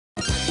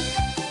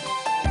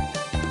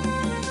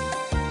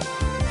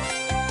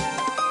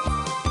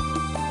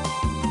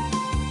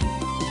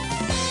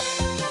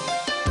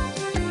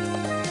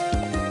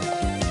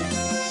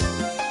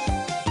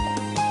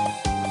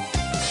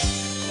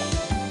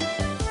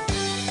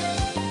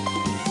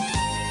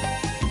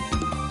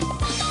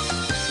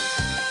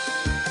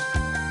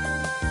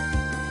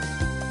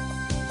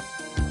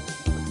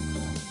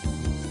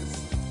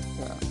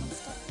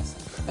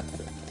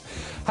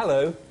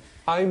Hello,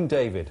 I'm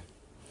David.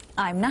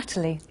 I'm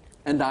Natalie.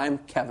 And I'm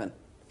Kevin.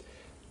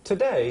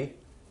 Today,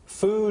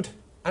 food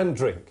and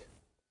drink.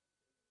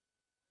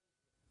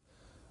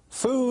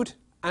 Food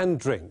and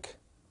drink.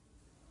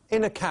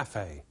 In a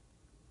cafe.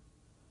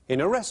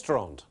 In a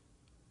restaurant.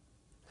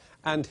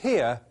 And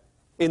here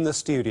in the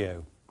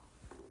studio.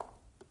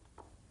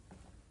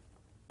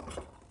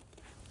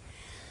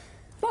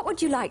 What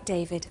would you like,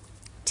 David?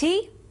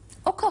 Tea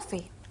or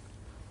coffee?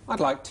 I'd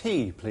like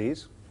tea,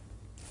 please.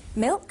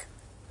 Milk?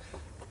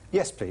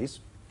 Yes,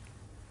 please.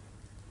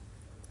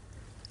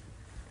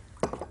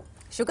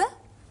 Sugar?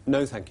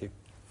 No, thank you.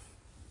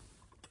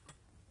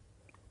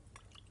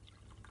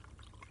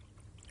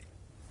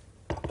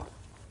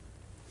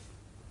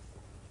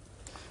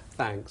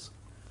 Thanks.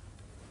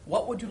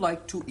 What would you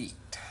like to eat?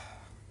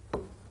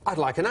 I'd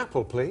like an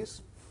apple,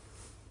 please.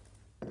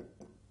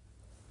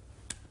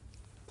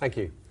 Thank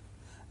you.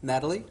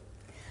 Natalie?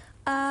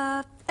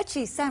 A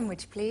cheese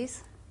sandwich,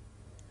 please.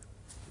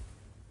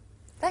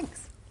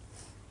 Thanks.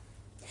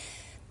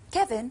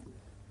 Kevin,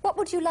 what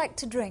would you like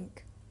to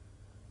drink?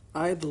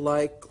 I'd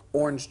like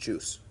orange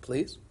juice,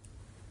 please.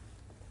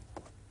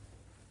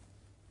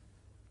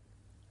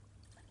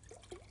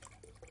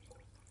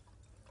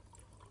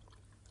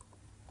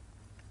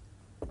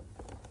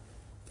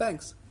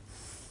 Thanks.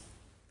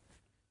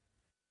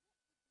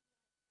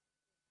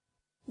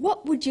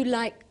 What would you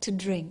like to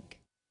drink?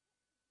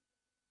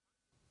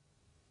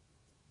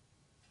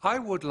 I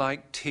would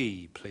like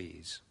tea,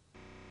 please.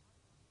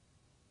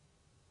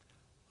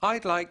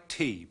 I'd like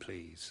tea,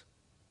 please.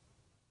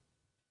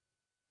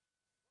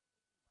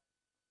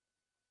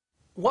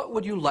 What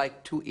would you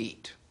like to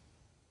eat?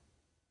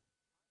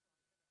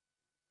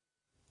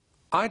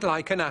 I'd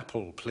like an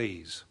apple,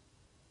 please.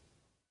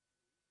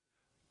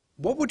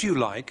 What would you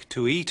like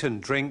to eat and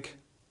drink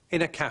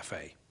in a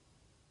cafe?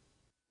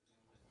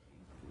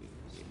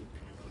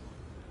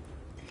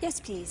 Yes,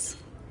 please.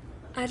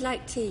 I'd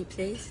like tea,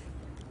 please.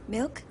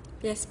 Milk?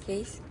 Yes,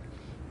 please.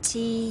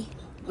 Tea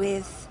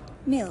with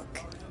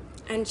milk.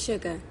 And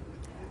sugar.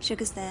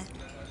 Sugar's there.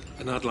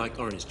 And I'd like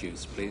orange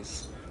juice,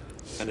 please.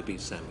 And a beef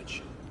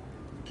sandwich.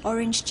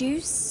 Orange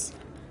juice,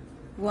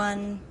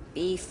 1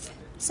 beef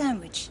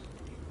sandwich.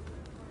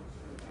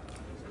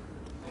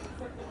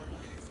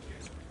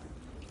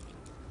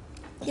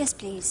 Yes,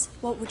 please.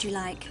 What would you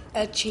like?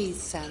 A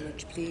cheese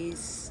sandwich,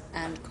 please,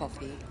 and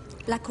coffee.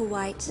 Black or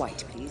white?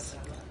 White, please.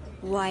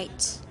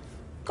 White.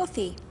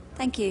 Coffee.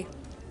 Thank you.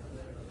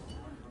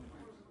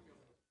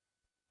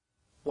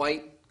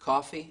 White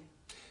coffee?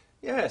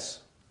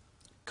 Yes.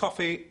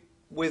 Coffee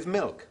with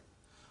milk.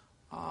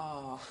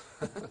 Oh,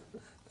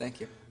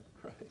 thank you.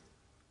 Right.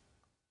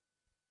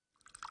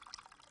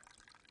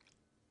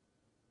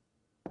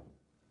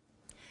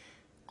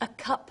 A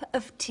cup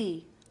of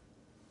tea.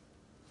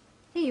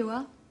 Here you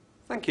are.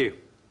 Thank you.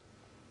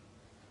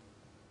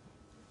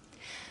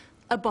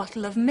 A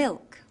bottle of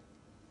milk.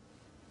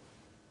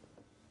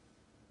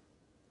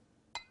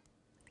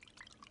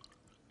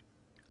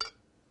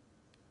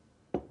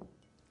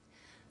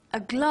 A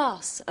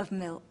glass of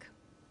milk.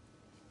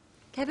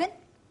 Kevin?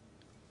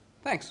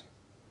 Thanks.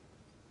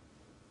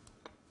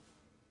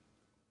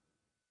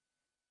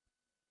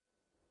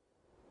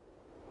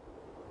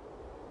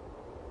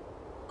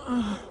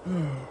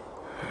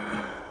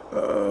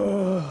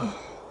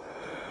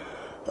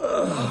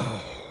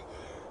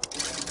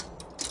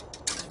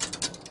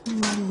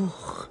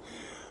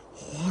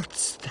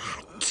 What's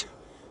that?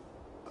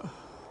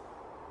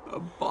 A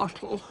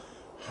bottle.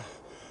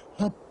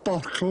 A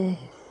bottle?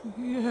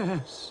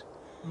 Yes.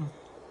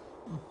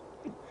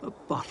 A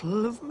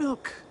bottle of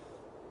milk.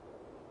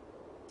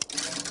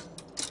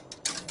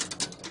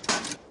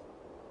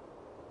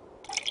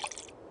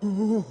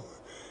 Oh,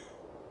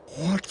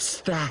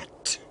 what's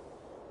that?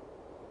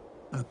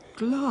 A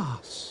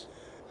glass.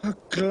 A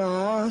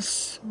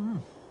glass?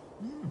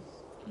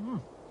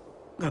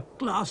 A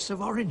glass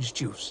of orange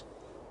juice.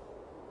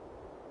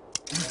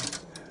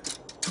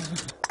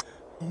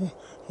 Oh,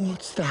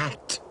 what's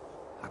that?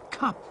 A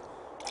cup.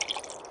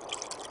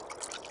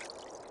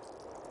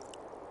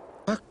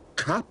 A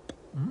cup?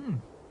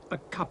 A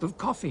cup of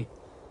coffee.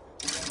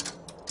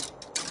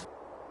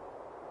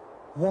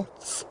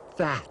 What's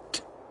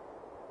that?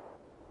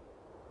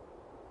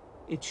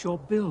 It's your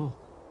bill.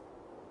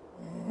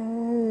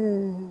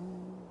 Oh.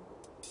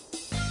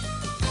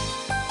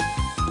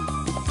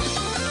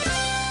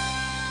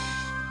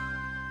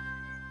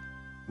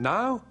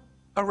 Now,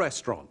 a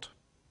restaurant.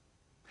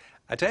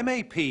 At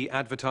MAP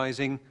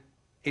Advertising,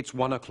 it's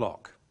 1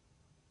 o'clock.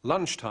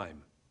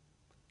 Lunchtime.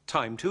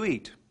 Time to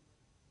eat.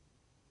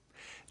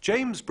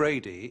 James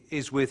Brady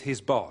is with his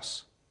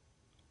boss,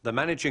 the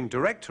managing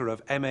director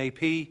of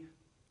MAP,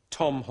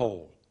 Tom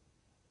Hall.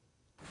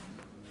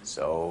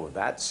 So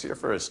that's your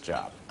first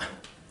job.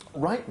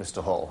 Right,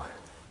 Mr. Hall.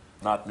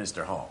 Not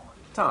Mr. Hall.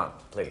 Tom,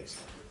 please.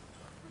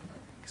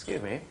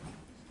 Excuse me.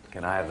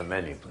 Can I have the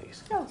menu,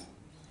 please? Oh,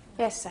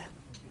 yes, sir.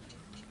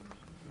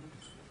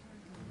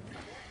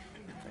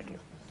 Thank you.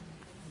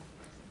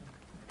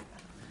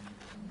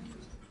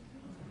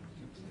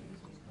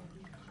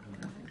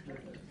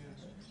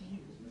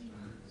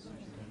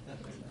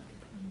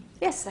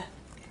 Yes, sir.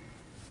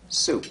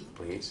 Soup,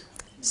 please.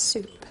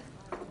 Soup.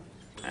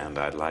 And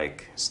I'd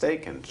like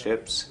steak and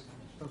chips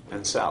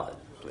and salad,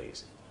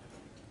 please.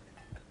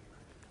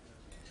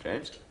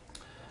 James?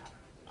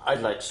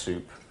 I'd like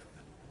soup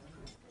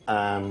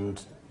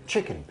and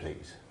chicken,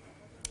 please.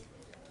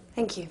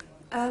 Thank you.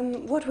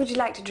 What would you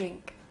like to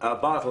drink? A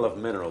bottle of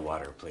mineral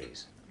water,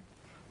 please.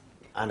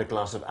 And a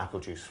glass of apple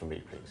juice for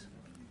me, please.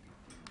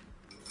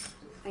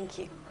 Thank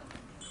you.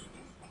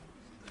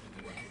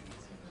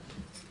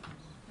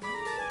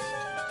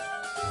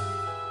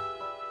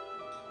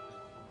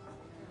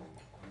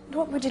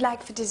 What would you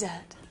like for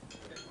dessert?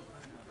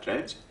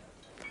 James?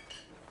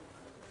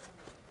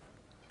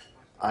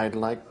 I'd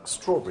like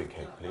strawberry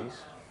cake, please.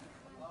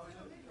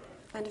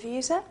 And for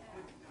you, sir?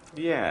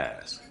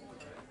 Yes.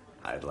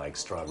 I'd like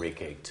strawberry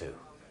cake, too.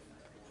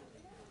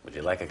 Would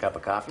you like a cup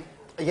of coffee?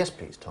 Yes,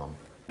 please, Tom.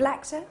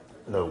 Black, sir?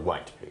 No,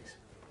 white, please.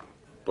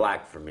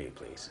 Black for me,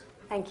 please.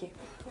 Thank you.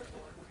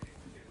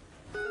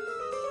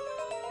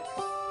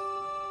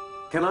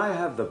 Can I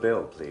have the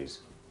bill, please?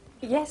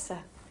 Yes, sir.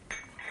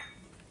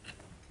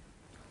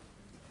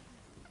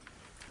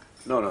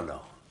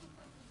 No.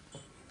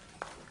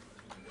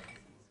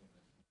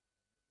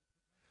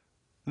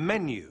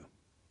 Menu.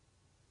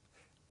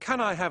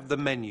 Can I have the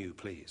menu,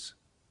 please?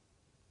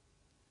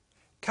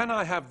 Can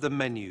I have the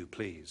menu,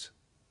 please?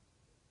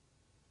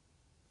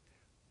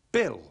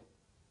 Bill.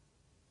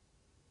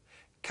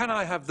 Can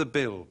I have the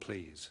bill,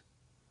 please?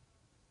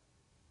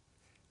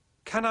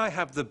 Can I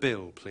have the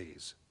bill,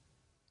 please?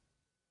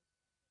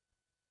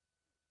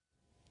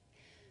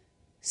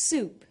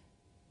 Soup.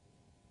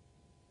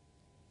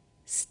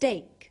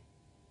 Steak.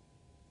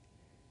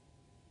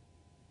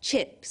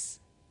 Chips.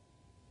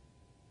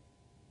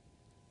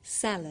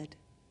 Salad.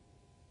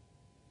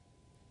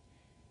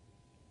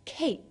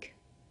 Cake.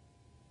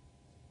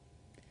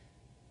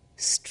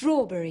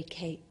 Strawberry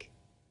cake.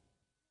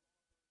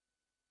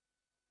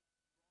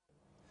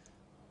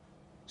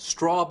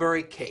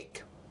 Strawberry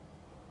cake.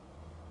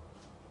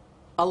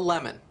 A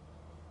lemon.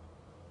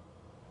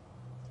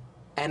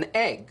 An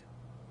egg.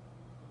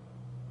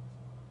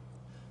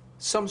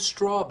 Some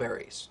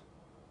strawberries.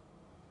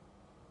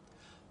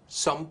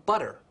 Some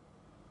butter.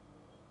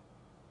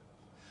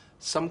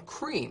 Some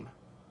cream.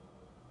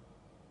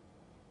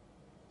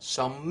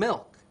 Some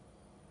milk.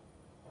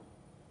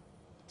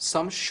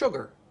 Some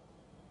sugar.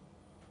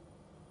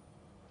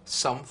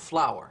 Some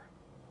flour.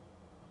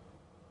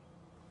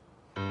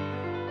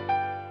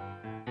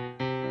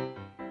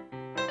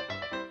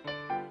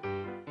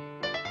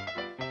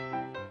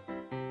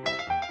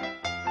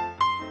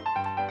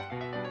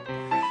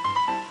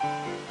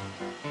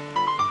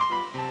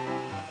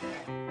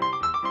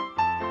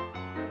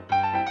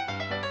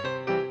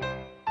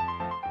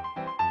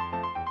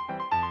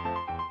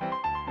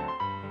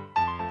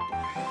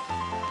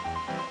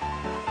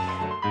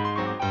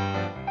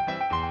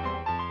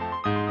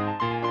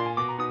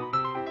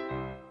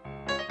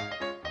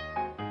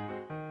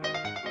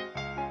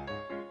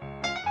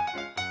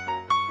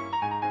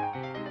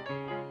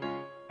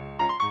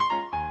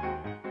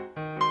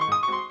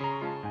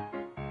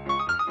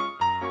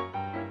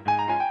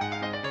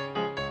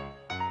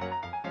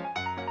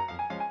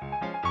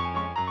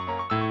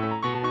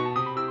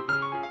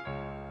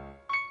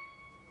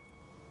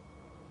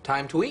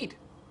 Time to eat.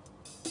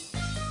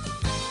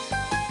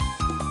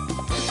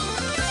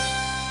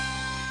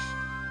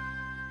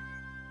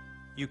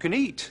 You can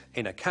eat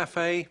in a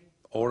cafe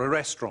or a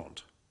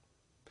restaurant.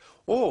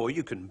 Or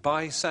you can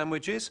buy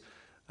sandwiches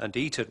and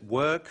eat at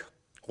work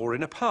or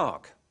in a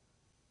park.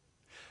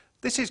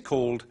 This is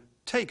called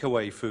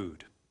takeaway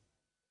food.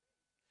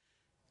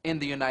 In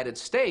the United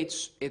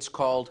States, it's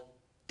called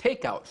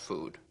takeout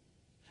food.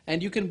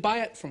 And you can buy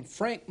it from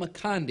Frank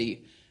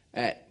McCondy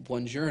at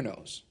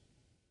Buongiorno's.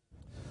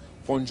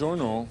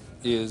 Buongiorno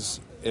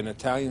is an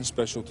Italian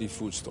specialty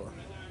food store,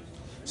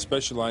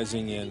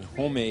 specializing in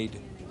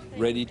homemade,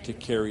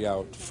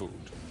 ready-to-carry-out food.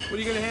 What are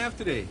you going to have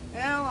today?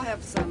 Well, I'll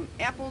have some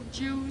apple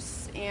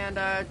juice and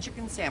a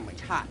chicken sandwich,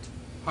 hot.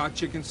 Hot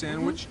chicken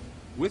sandwich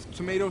with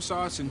tomato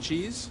sauce and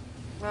cheese?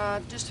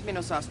 Just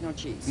tomato sauce, no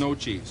cheese. No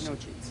cheese. No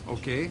cheese.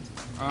 Okay.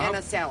 And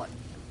a salad.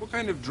 What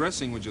kind of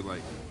dressing would you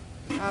like?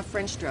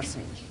 French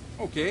dressing.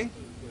 Okay.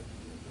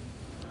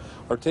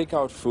 Our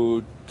takeout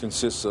food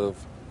consists of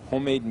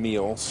homemade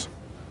meals,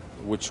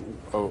 which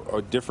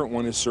a different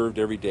one is served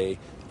every day,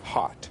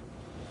 hot.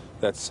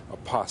 That's a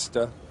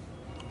pasta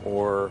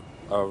or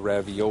a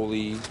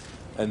ravioli.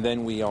 And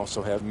then we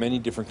also have many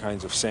different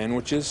kinds of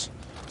sandwiches,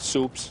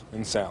 soups,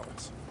 and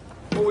salads.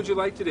 What would you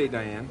like today,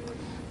 Diane?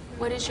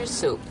 What is your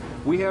soup?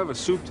 We have a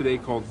soup today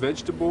called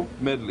Vegetable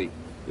Medley.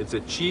 It's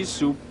a cheese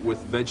soup with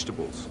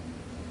vegetables.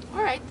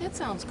 All right, that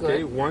sounds good.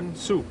 Okay, one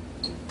soup.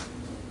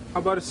 How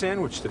about a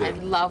sandwich today?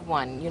 I'd love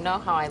one. You know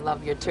how I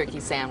love your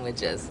turkey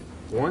sandwiches.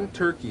 One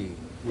turkey.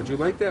 Would you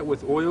like that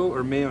with oil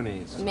or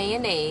mayonnaise?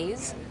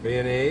 Mayonnaise.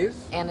 Mayonnaise.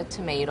 And a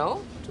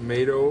tomato.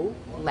 Tomato.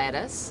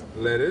 Lettuce.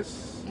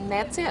 Lettuce. And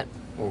that's it.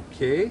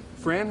 Okay.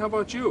 Fran, how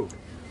about you?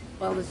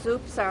 Well, the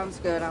soup sounds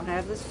good. I'll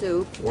have the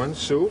soup. One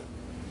soup.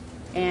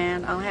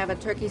 And I'll have a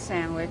turkey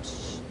sandwich,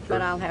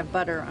 but I'll have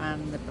butter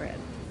on the bread.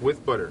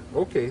 With butter.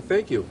 Okay,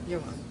 thank you.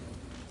 You're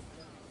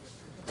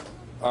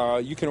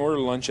welcome. You can order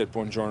lunch at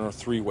Buongiorno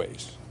 3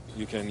 ways.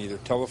 You can either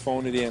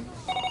telephone it in.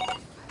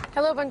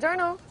 Hello,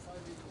 buongiorno.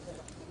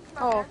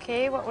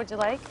 Okay, what would you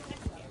like?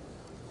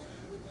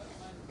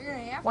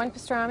 One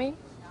pastrami.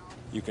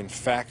 You can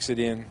fax it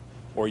in,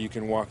 or you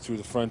can walk through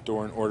the front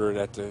door and order it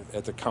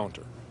at the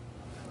counter.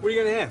 What are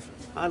you gonna have?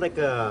 I think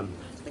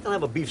I'll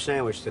have a beef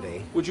sandwich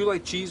today. Would you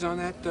like cheese on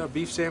that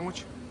beef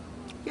sandwich?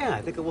 Yeah,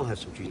 I think I will have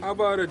some cheese. How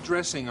about a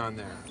dressing on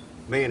there?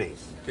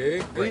 Mayonnaise. Okay.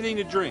 Great. Anything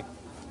to drink?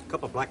 A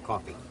cup of black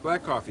coffee.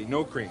 Black coffee,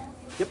 no cream.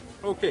 Yep.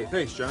 Okay,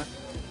 thanks, John.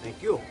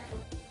 Thank you.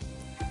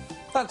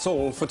 That's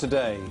all for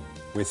today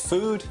with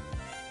food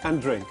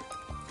and drink.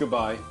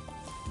 Goodbye.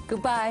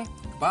 Goodbye.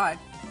 Bye.